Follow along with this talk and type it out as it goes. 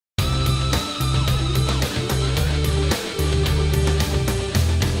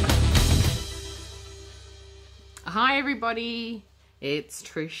everybody, it's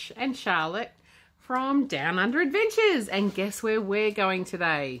Trish and Charlotte from Down Under Adventures, and guess where we're going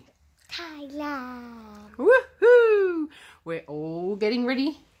today? Thailand. Woohoo! We're all getting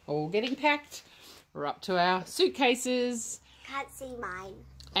ready, all getting packed. We're up to our suitcases. Can't see mine.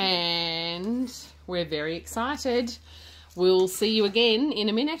 And we're very excited. We'll see you again in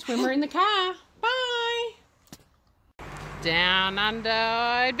a minute when we're in the car. Bye! Down Under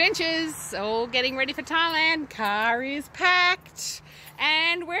Adventures, all getting ready for Thailand. Car is packed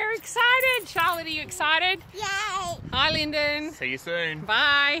and we're excited. Charlotte, are you excited? Yay! Hi, Lyndon. See you soon.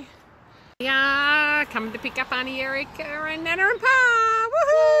 Bye. We are coming to pick up Auntie Erica and Nana and Pa.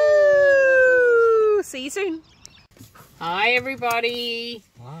 Woohoo! See you soon. Hi, everybody.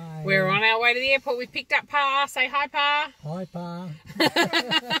 Hi. We're on our way to the airport. We've picked up Pa. Say hi, Pa. Hi, Pa.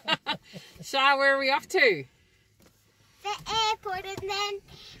 Char, where are we off to? The airport, and then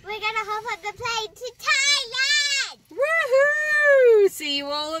we're gonna hop on the plane to Thailand. Woohoo! See you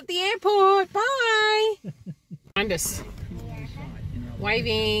all at the airport. Bye. Find us.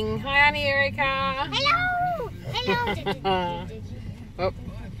 Waving. Hi, Auntie Erica. Hello. Hello. Oh.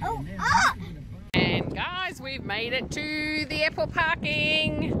 Oh. And guys, we've made it to the airport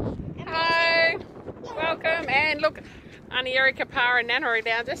parking. Hello. Welcome. And look, Auntie Erica, Pa and Nana are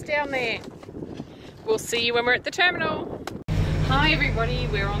just down there. We'll see you when we're at the terminal. Hi everybody,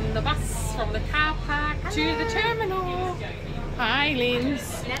 we're on the bus from the car park to the terminal. Hi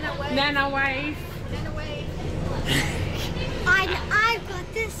Linz. Nana wave. Nana wave. Nana wave. I've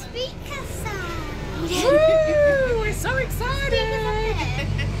got the speaker side. Woo! We're so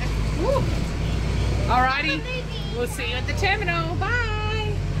excited. Woo. Alrighty, we'll see you at the terminal.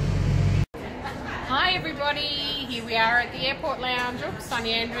 Bye. Hi everybody, here we are at the airport lounge. Oops,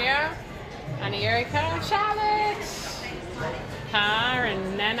 Auntie Andrea, Auntie Erica, Charlotte, Pa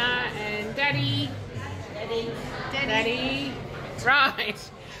and Nana and Daddy. Daddy.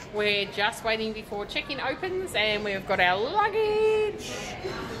 Right, we're just waiting before check-in opens and we've got our luggage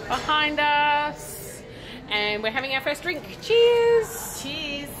behind us and we're having our first drink. Cheers.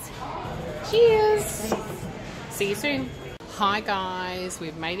 Cheers. Cheers. See you soon. Hi guys,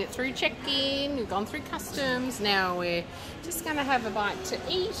 we've made it through check-in, we've gone through customs. Now we're just going to have a bite to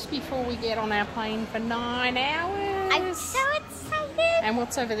eat before we get on our plane for 9 hours. I'm so excited. And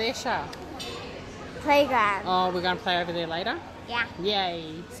what's over there, Shah? Playground. Oh, we're going to play over there later? Yeah.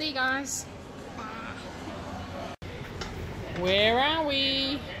 Yay. See you guys. Where are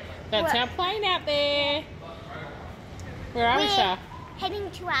we? That's our plane out there. Where are we, Shah? Heading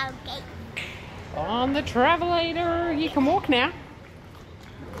to our gate. On the Travelator. You can walk now.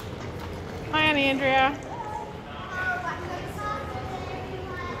 Hi, Auntie Andrea.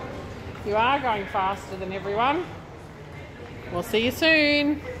 You are going faster than everyone. We'll see you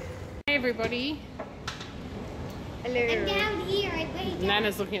soon. Hey, everybody. Hello. And down here, I wait.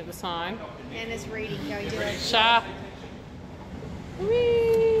 Nana's looking at the sign. Nana's reading. Go do it. Sharp.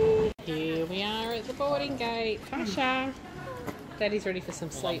 Whee! Here we are at the boarding gate. Hi, Shah. Daddy's ready for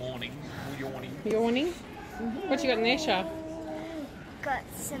some sleep. Morning. Yawning. Yawning? What you got in there, Shah? Got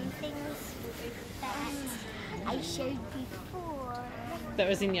some things that I showed before. That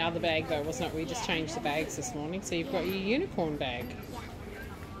was in the other bag though, wasn't it? We just changed the bags this morning. So you've got your unicorn bag. Yeah.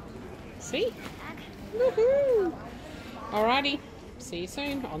 See? Woohoo! Alrighty. See you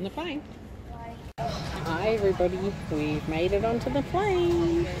soon on the plane. Hi everybody. We've made it onto the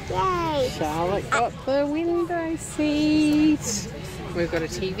plane. Yay! Charlotte got the window seat. We've got a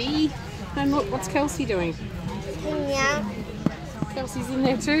TV. And look, what's Kelsey doing? Yeah. Kelsey's in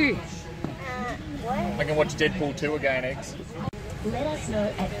there too. What? I can watch Deadpool 2 again, Eggs. Let us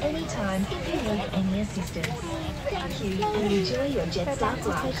know at any time if you need any assistance. Thank you and enjoy your Jetstar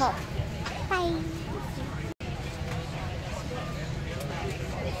flight. Bye.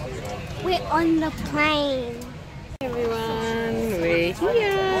 We're on the plane. Hey everyone, we're here.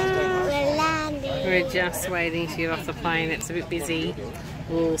 We're landing. We're just waiting to get off the plane. It's a bit busy.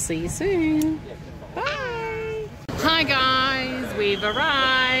 We'll see you soon. Bye. Hi guys, we've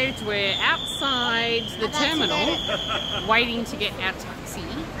arrived. We're outside the terminal waiting to get our taxi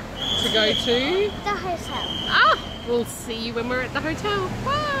to go to The hotel. we'll see you when we're at the hotel.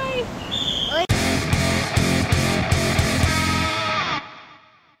 Bye.